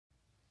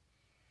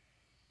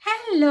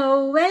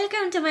Hello,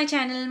 welcome to my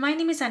channel. My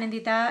name is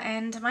Anandita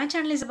and my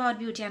channel is about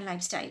beauty and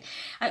lifestyle.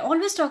 I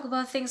always talk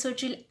about things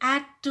which will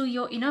add to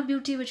your inner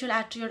beauty, which will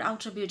add to your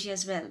outer beauty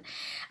as well.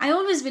 I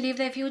always believe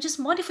that if you just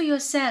modify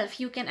yourself,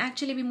 you can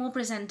actually be more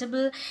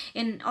presentable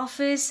in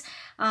office,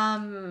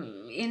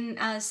 in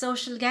a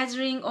social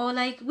gathering, or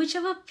like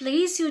whichever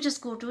place you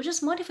just go to.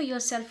 Just modify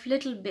yourself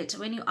little bit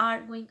when you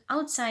are going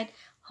outside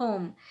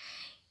home.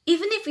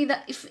 Even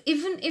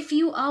if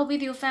you are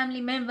with your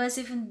family members,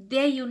 even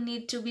there you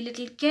need to be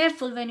little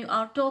careful when you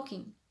are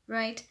talking,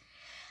 right?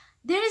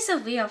 There is a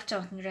way of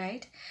talking,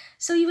 right?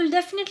 So you will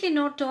definitely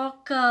not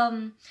talk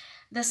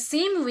the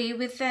same way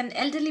with an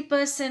elderly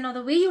person or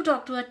the way you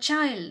talk to a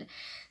child.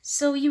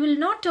 So you will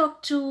not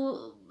talk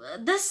to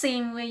the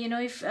same way,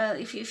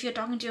 if you're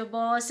talking to your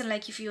boss, and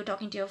like if you're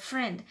talking to your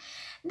friend.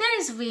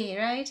 There is way,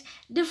 right?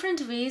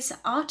 Different ways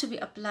are to be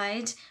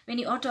applied when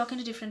you are talking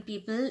to different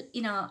people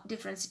in a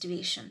different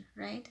situation,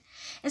 right?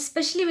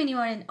 Especially when you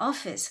are in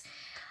office,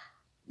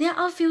 there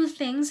are few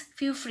things,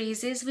 few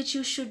phrases which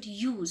you should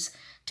use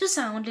to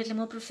sound a little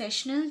more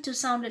professional, to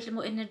sound a little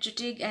more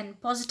energetic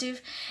and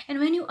positive. And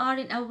when you are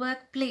in a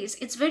workplace,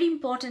 it's very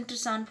important to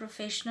sound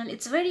professional.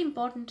 It's very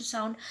important to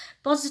sound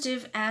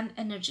positive and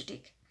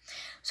energetic.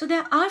 So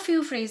there are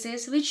few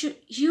phrases which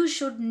you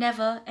should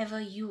never ever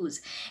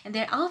use. And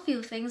there are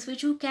few things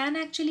which you can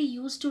actually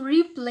use to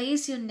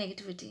replace your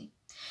negativity.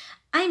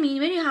 I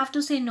mean, when you have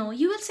to say no,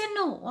 you will say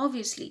no,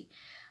 obviously.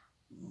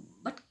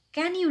 But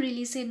can you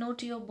really say no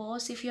to your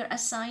boss if you're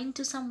assigned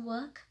to some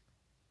work?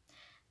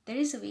 There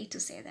is a way to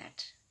say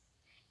that.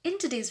 In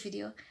today's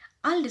video,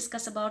 I'll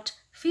discuss about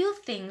few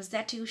things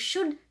that you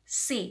should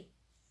say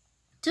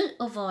to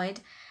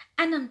avoid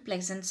an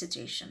unpleasant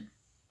situation.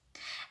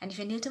 And if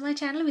you're new to my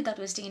channel, without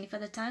wasting any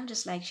further time,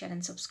 just like, share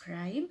and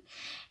subscribe.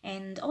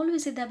 And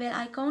always hit the bell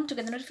icon to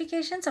get the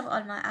notifications of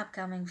all my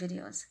upcoming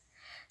videos.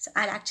 So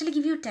I'll actually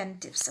give you 10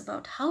 tips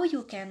about how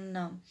you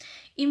can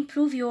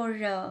improve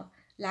your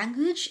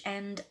language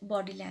and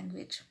body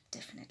language,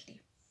 definitely.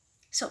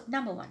 So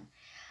number one,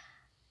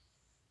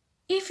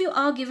 if you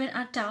are given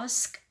a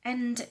task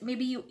and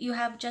maybe you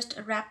have just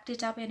wrapped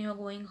it up and you're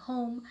going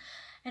home,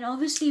 and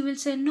obviously you will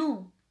say,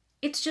 no,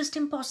 it's just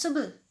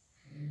impossible.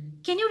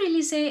 Can you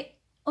really say,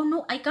 oh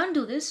no, I can't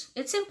do this,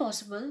 it's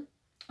impossible?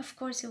 Of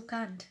course you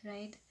can't,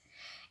 right?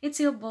 It's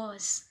your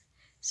boss.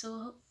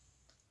 So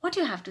what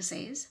you have to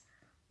say is,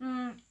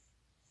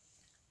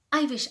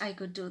 I wish I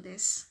could do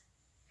this.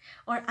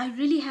 Or I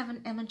really have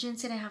an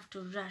emergency and I have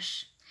to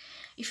rush.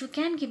 If you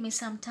can give me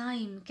some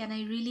time, can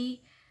I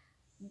really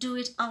do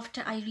it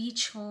after I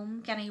reach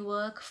home? Can I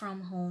work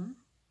from home?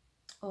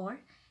 Or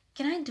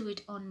can I do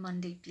it on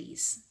Monday,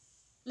 please?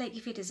 Like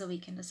if it is a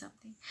weekend or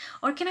something.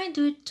 Or can I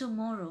do it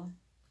tomorrow?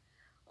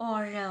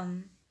 Or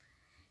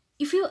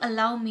if you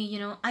allow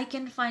me, I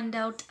can find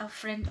out a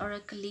friend or a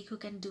colleague who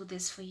can do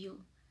this for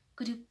you.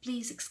 Could you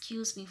please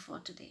excuse me for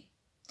today?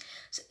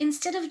 So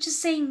instead of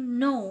just saying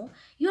no,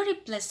 you're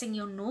replacing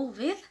your no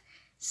with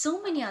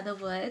so many other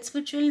words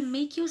which will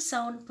make you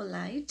sound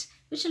polite,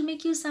 which will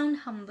make you sound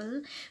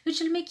humble,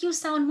 which will make you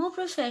sound more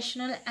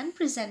professional and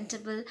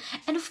presentable.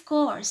 And of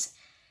course,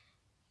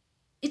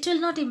 it will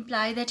not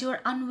imply that you're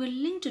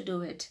unwilling to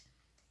do it.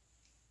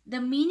 The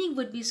meaning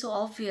would be so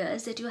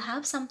obvious that you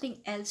have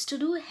something else to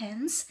do,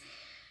 hence,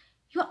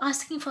 you're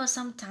asking for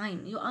some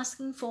time, you're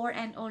asking for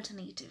an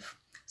alternative.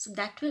 So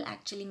that will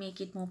actually make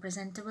it more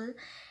presentable,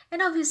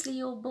 and obviously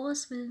your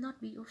boss will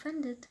not be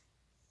offended.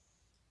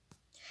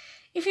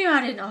 If you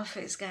are in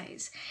office,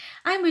 guys,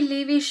 I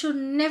believe you should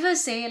never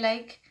say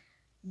like,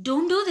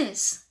 don't do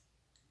this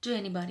to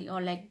anybody, or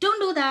like,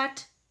 don't do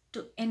that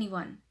to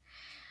anyone.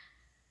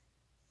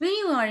 When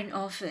you are in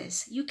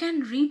office, you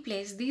can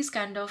replace these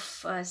kind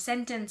of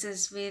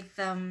sentences with,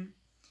 can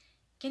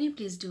you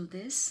please do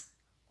this?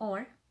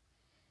 Or,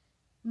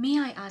 may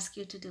I ask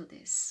you to do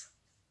this?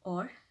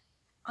 Or,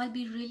 I'll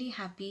be really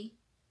happy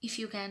if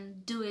you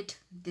can do it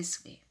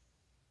this way.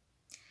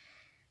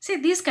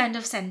 Say these kind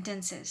of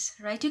sentences,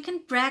 right? You can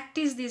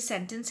practice these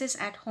sentences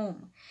at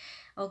home,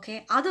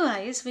 okay?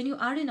 Otherwise, when you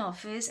are in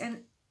office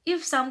and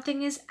if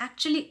something is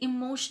actually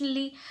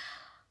emotionally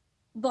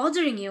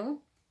bothering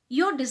you,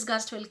 your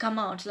disgust will come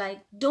out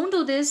like, don't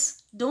do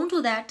this, don't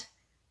do that.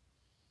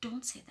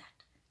 Don't say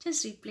that.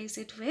 Just replace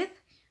it with,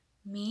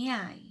 may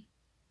I?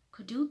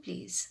 Could you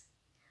please?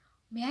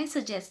 May I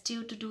suggest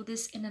you to do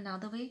this in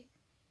another way?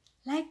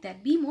 Like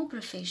that. Be more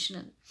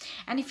professional.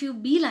 And if you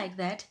be like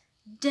that,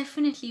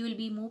 definitely you will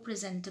be more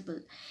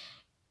presentable.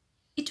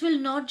 It will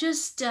not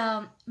just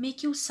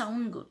make you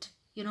sound good.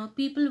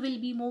 People will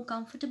be more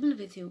comfortable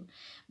with you.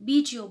 Be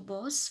it your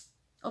boss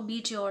or be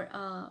it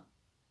your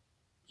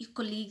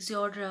colleagues,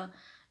 your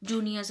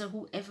juniors, or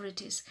whoever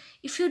it is.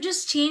 If you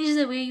just change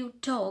the way you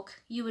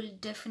talk, you will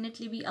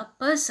definitely be a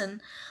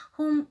person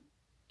whom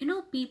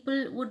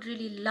people would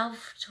really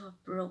love to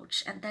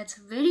approach, and that's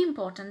very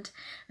important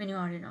when you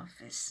are in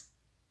office.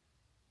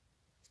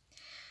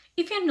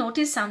 If you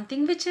notice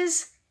something which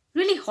is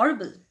really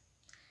horrible,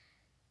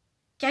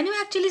 can you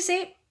actually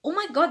say, oh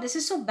my god, this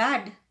is so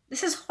bad,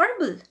 this is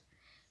horrible?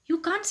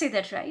 You can't say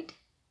that, right?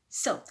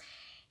 So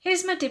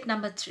Here's my tip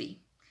number 3.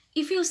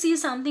 If you see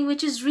something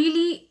which is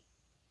really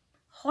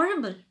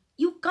horrible,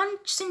 you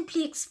can't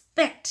simply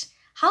expect,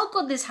 how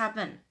could this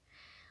happen?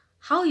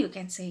 How you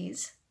can say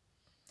is,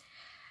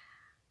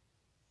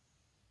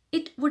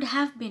 it would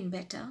have been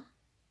better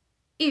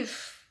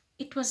if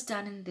it was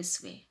done in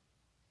this way.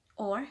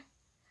 Or,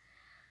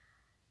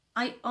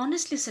 I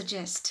honestly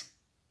suggest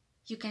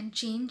you can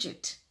change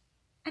it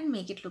and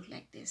make it look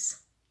like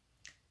this.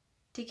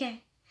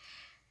 Okay?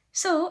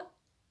 So,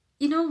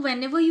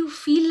 whenever you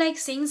feel like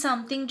saying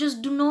something,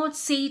 just do not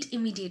say it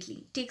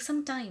immediately. Take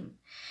some time.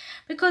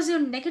 Because your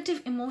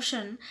negative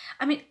emotion,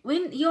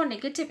 when your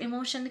negative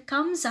emotion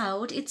comes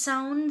out, it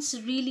sounds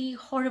really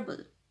horrible.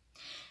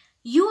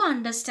 You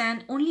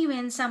understand only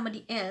when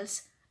somebody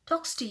else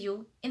talks to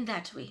you in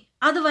that way.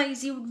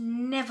 Otherwise, you would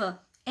never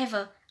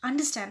ever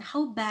understand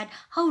how bad,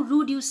 how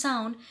rude you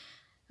sound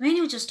when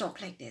you just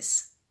talk like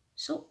this.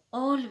 So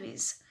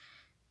always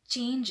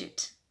change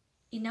it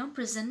in a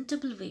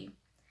presentable way.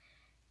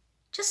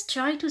 Just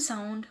try to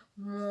sound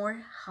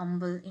more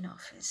humble in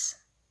office.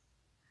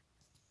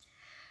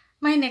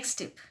 My next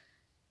tip.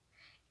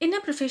 In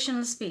a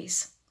professional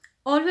space,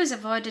 always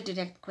avoid a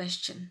direct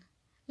question.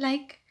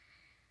 Like,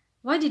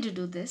 why did you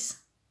do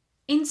this?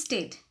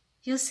 Instead,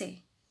 you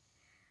say,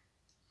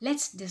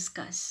 let's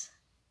discuss.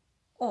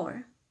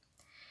 Or,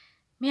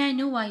 may I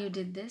know why you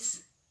did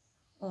this?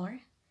 Or,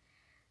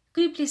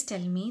 could you please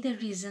tell me the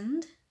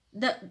reason,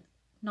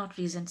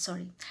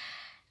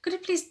 Could you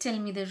please tell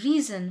me the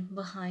reason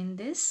behind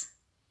this?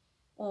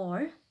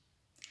 Or,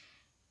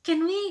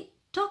 can we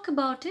talk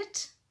about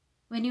it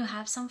when you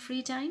have some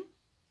free time?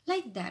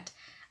 Like that.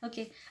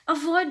 Okay.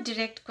 Avoid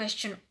direct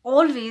question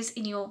always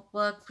in your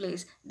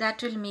workplace.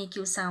 That will make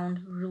you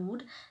sound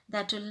rude.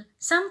 That will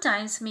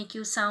sometimes make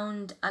you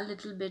sound a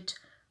little bit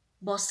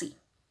bossy.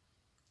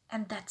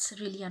 And that's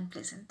really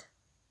unpleasant.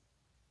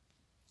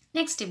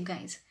 Next tip,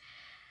 guys.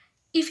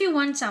 If you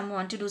want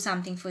someone to do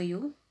something for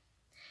you,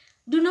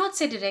 do not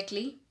say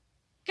directly,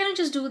 can you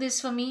just do this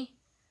for me?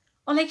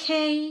 Or like,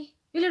 hey,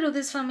 will you do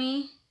this for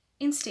me?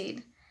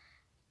 Instead,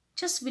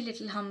 just be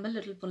little humble,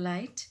 little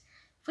polite,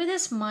 with a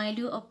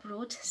smiley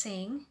approach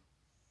saying,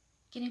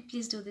 can you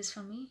please do this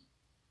for me?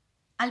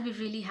 I'll be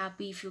really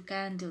happy if you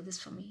can do this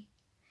for me.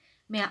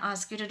 May I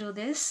ask you to do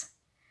this?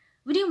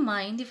 Would you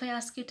mind if I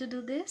ask you to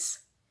do this?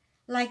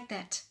 Like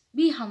that.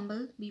 Be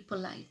humble, be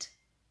polite.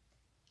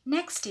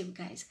 Next tip,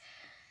 guys.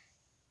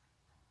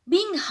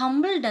 Being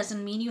humble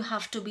doesn't mean you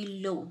have to be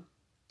low.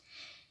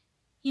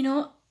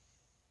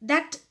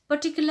 That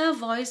particular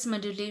voice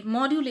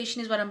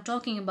modulation is what I'm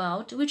talking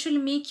about, which will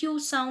make you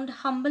sound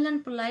humble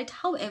and polite,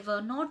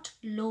 however, not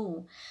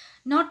low,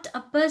 not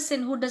a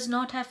person who does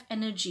not have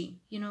energy.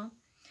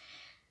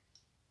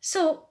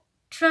 So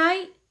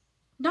try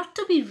not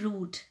to be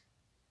rude.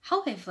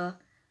 However,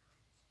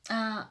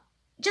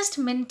 just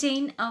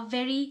maintain a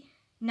very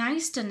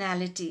nice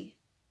tonality,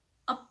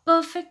 a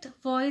perfect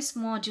voice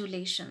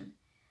modulation,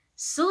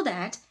 so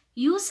that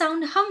you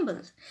sound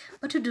humble,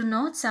 but you do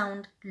not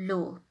sound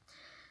low.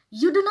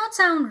 You do not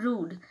sound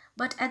rude,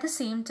 but at the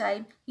same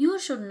time, you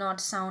should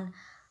not sound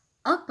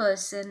a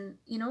person,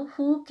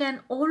 who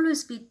can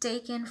always be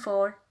taken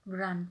for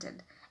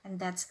granted. And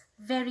that's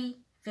very,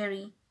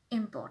 very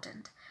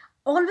important.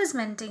 Always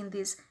maintain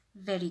this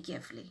very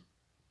carefully.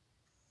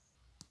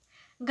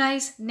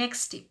 Guys,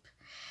 next tip.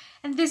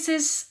 And this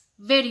is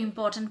very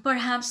important.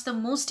 Perhaps the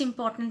most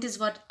important is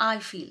what I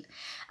feel.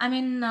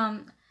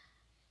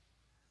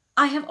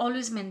 I have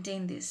always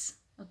maintained this.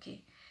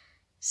 Okay.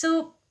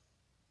 So,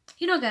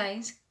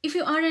 guys, if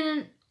you are in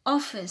an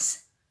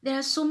office, there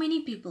are so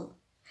many people.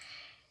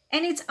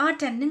 And it's our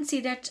tendency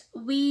that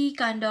we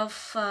kind of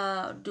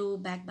do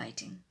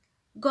backbiting,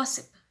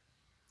 gossip.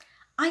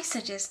 I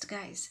suggest,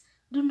 guys,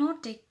 do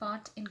not take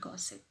part in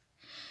gossip.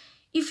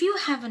 If you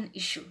have an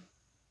issue,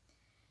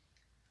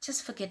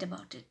 just forget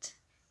about it.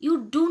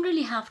 You don't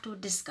really have to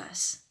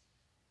discuss.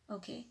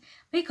 Okay?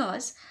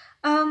 Because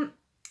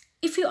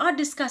if you are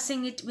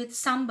discussing it with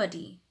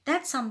somebody,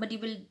 that somebody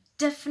will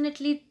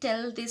definitely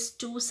tell this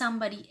to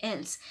somebody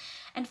else,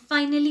 and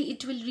finally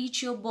it will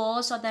reach your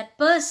boss or that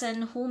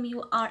person whom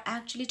you are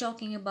actually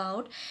talking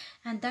about,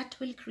 and that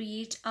will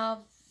create a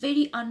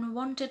very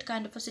unwanted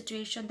kind of a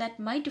situation that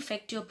might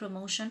affect your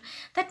promotion,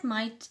 that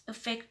might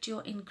affect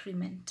your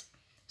increment.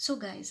 So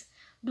guys,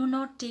 do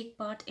not take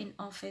part in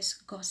office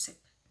gossip.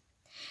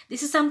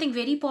 This is something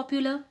very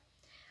popular.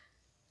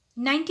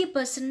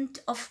 90%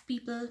 of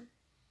people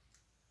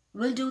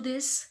will do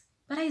this,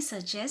 but I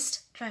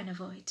suggest try and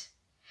avoid.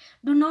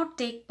 Do not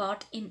take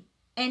part in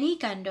any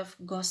kind of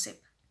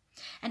gossip.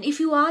 And if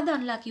you are the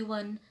unlucky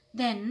one,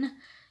 then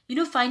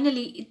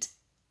finally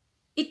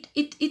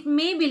it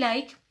may be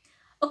like,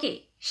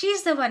 okay,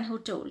 she's the one who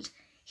told,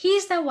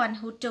 he's the one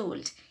who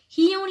told,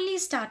 he only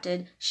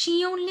started,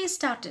 she only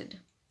started.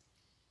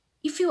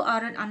 If you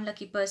are an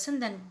unlucky person,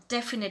 then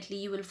definitely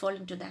you will fall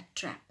into that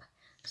trap.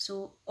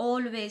 So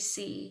always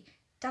say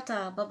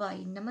tata,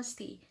 bye-bye,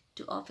 namaste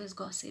to office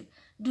gossip.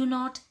 Do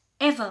not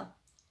ever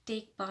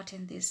take part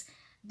in this.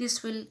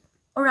 This will,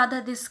 or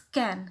rather this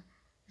can,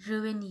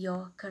 ruin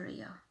your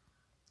career.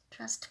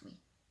 Trust me.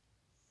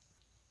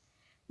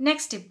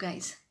 Next tip,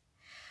 guys.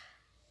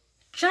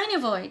 Try and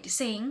avoid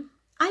saying,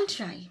 I'll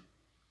try.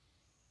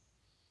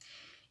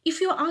 If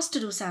you're asked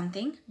to do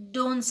something,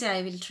 don't say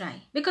I will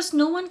try, because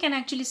no one can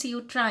actually see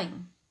you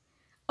trying.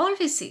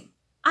 Always say,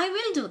 I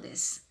will do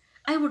this.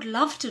 I would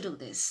love to do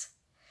this.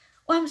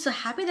 Oh, I'm so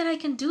happy that I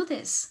can do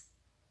this.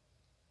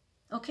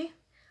 Okay?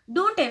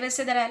 Don't ever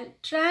say that I'll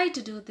try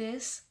to do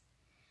this.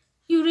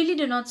 You really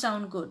do not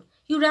sound good.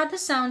 You rather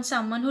sound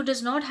someone who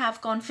does not have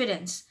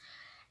confidence.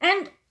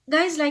 And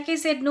guys, like I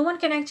said, no one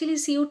can actually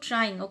see you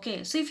trying.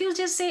 Okay? So if you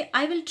just say,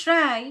 I will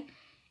try,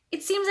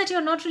 it seems that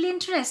you're not really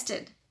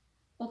interested.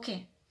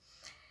 Okay?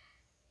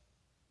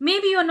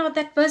 Maybe you're not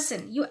that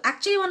person. You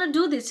actually want to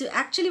do this. You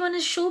actually want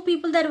to show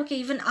people that, okay,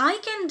 even I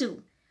can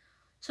do.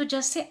 So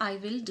just say, I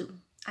will do.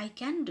 I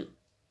can do.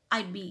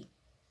 I'd be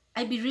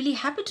really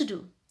happy to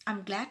do.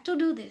 I'm glad to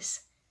do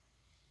this.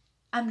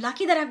 I'm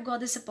lucky that I've got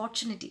this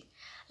opportunity.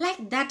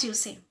 Like that you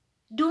say.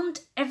 Don't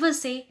ever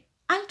say,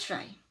 I'll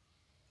try.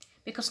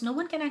 Because no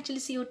one can actually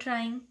see you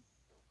trying.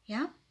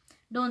 Yeah?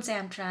 Don't say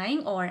I'm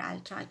trying or I'll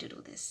try to do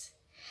this.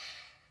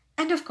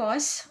 And of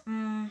course,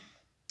 my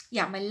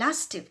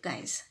last tip,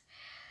 guys.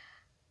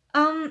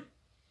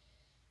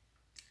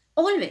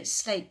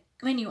 Always, like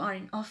when you are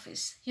in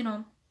office,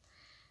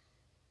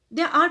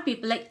 there are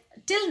people, like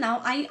till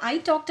now I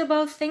talked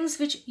about things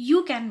which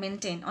you can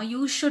maintain or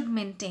you should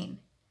maintain.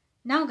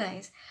 Now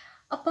guys,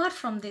 apart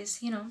from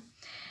this,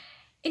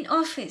 in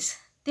office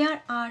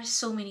there are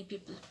so many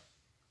people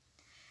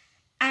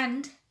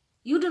and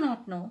you do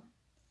not know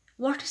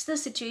what is the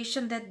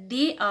situation that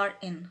they are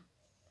in.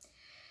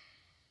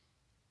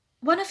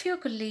 One of your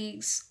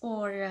colleagues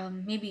or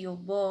maybe your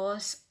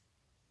boss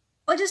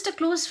or just a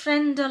close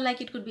friend, or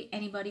like it could be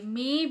anybody,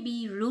 may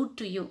be rude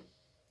to you.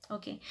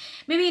 Okay,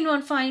 maybe in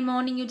one fine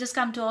morning you just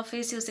come to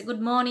office, you say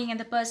good morning and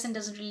the person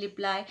doesn't really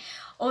reply,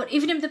 or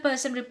even if the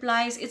person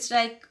replies, it's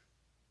like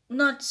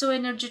not so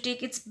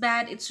energetic, it's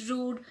bad, it's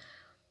rude,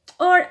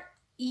 or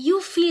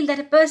you feel that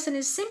a person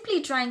is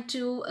simply trying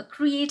to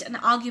create an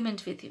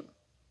argument with you.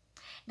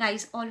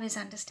 Guys, always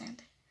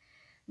understand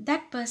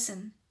that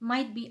person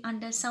might be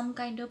under some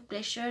kind of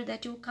pressure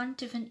that you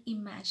can't even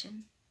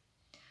imagine.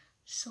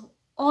 So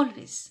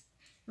always,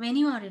 when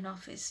you are in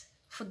office,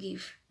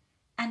 forgive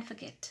and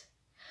forget.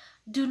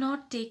 Do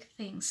not take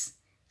things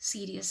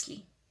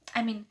seriously.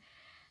 I mean,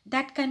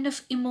 that kind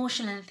of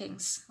emotional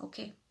things,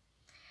 okay?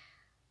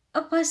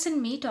 A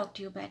person may talk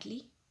to you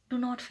badly. Do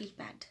not feel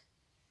bad.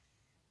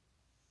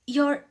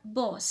 Your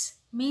boss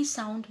may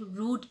sound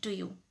rude to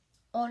you.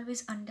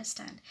 Always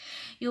understand.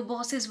 Your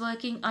boss is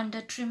working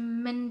under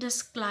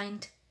tremendous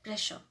client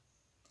pressure.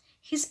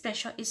 His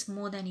pressure is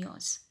more than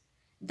yours.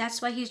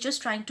 That's why he's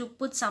just trying to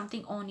put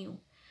something on you.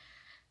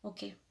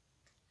 Okay?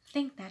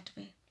 Think that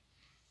way.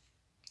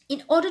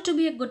 In order to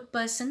be a good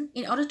person,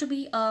 in order to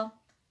be a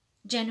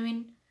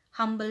genuine,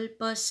 humble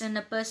person,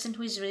 a person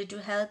who is ready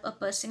to help, a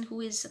person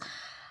who is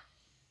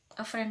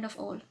a friend of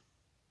all,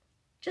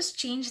 just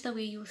change the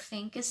way you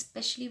think,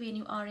 especially when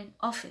you are in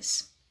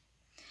office.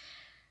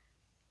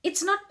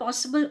 It's not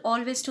possible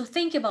always to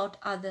think about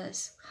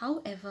others.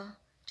 However,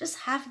 just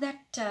have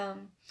that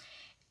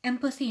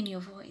empathy in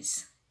your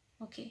voice.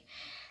 Okay?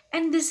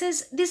 And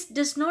this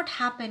does not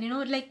happen,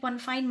 like one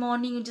fine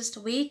morning you just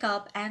wake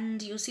up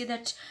and you see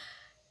that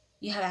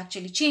you have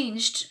actually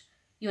changed.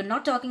 You're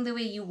not talking the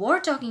way you were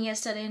talking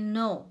yesterday.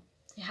 No,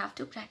 you have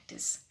to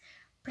practice.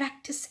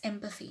 Practice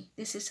empathy.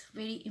 This is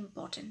very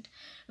important.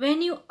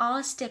 When you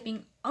are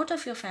stepping out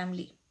of your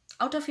family,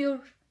 out of your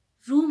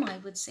room, I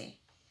would say,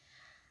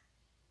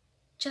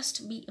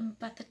 just be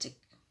empathetic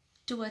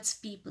towards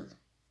people.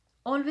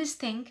 Always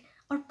think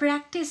or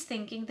practice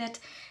thinking that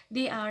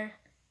they are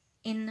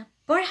in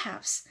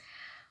perhaps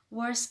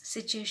worse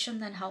situation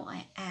than how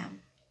I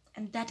am.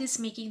 And that is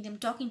making them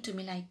talking to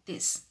me like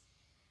this.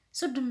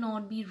 So do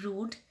not be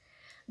rude.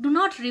 Do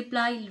not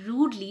reply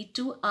rudely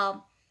to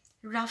a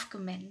rough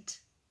comment.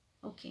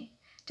 Okay?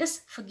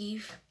 Just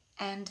forgive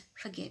and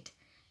forget.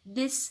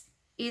 This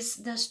is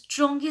the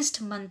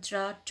strongest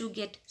mantra to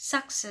get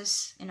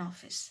success in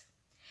office.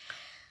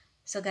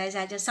 So guys,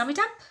 I'll just sum it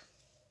up.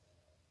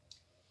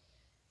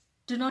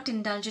 Do not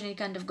indulge in any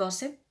kind of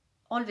gossip.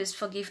 Always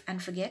forgive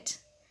and forget.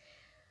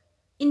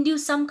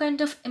 Induce some kind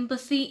of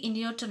empathy in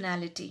your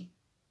tonality.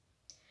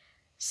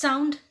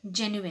 Sound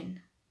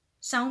genuine.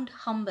 Sound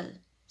humble.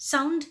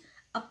 Sound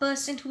a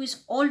person who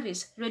is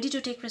always ready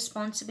to take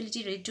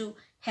responsibility, ready to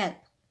help.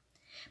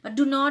 But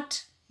do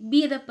not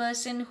be the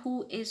person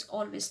who is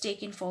always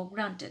taken for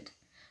granted.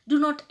 Do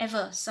not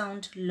ever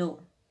sound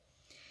low.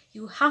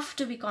 You have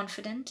to be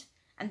confident,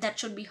 and that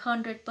should be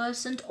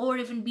 100% or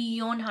even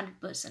beyond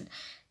 100%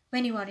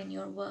 when you are in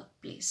your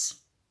workplace.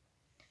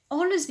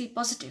 Always be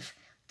positive.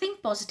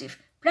 Think positive.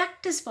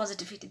 Practice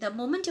positivity. The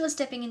moment you are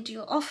stepping into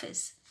your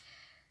office,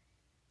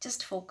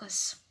 just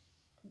focus.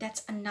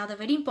 That's another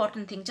very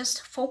important thing.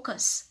 Just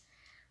focus.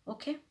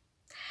 Okay?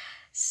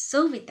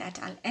 So with that,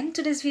 I'll end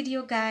today's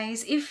video,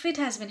 guys. If it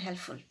has been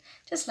helpful,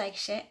 just like,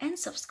 share and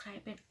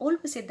subscribe, and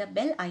always hit the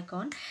bell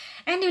icon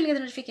and you'll get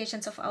the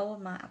notifications of all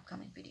my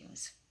upcoming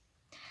videos.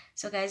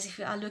 So guys, if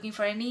you are looking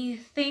for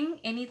anything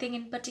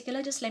in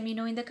particular, just let me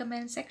know in the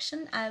comment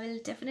section. I will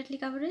definitely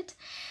cover it.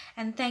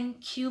 And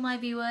thank you my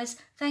viewers,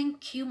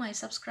 thank you my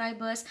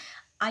subscribers.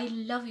 I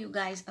love you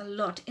guys a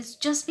lot. It's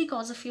just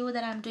because of you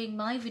that I'm doing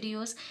my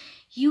videos.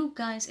 You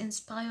guys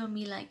inspire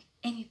me like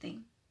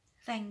anything.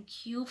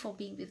 Thank you for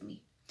being with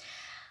me.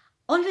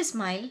 Always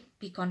smile,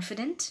 be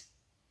confident,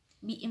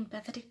 be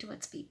empathetic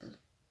towards people.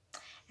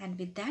 And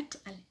with that,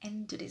 I'll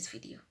end today's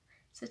video.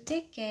 So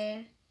take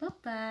care.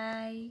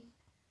 Bye-bye.